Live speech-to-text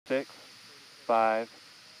6, 5,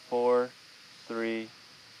 4, 3,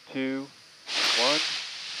 2, 1.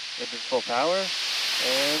 Engines full power,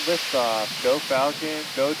 and liftoff. Go Falcon,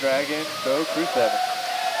 go Dragon, go Crew-7.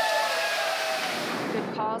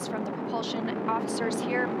 Good calls from the propulsion officers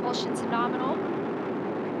here. Propulsion's nominal.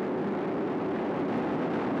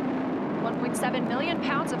 1.7 million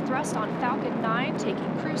pounds of thrust on Falcon 9,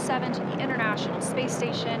 taking Crew-7 to the International Space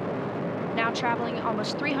Station, now traveling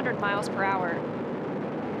almost 300 miles per hour.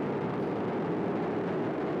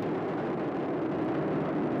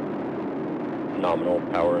 Nominal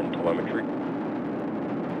power and telemetry.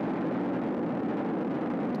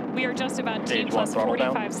 We are just about T plus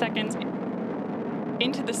 45 seconds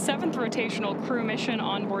into the 7th rotational crew mission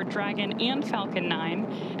on board Dragon and Falcon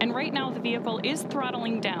 9, and right now the vehicle is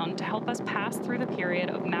throttling down to help us pass through the period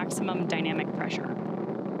of maximum dynamic pressure.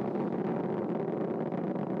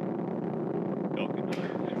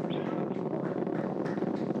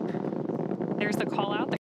 There's the call out.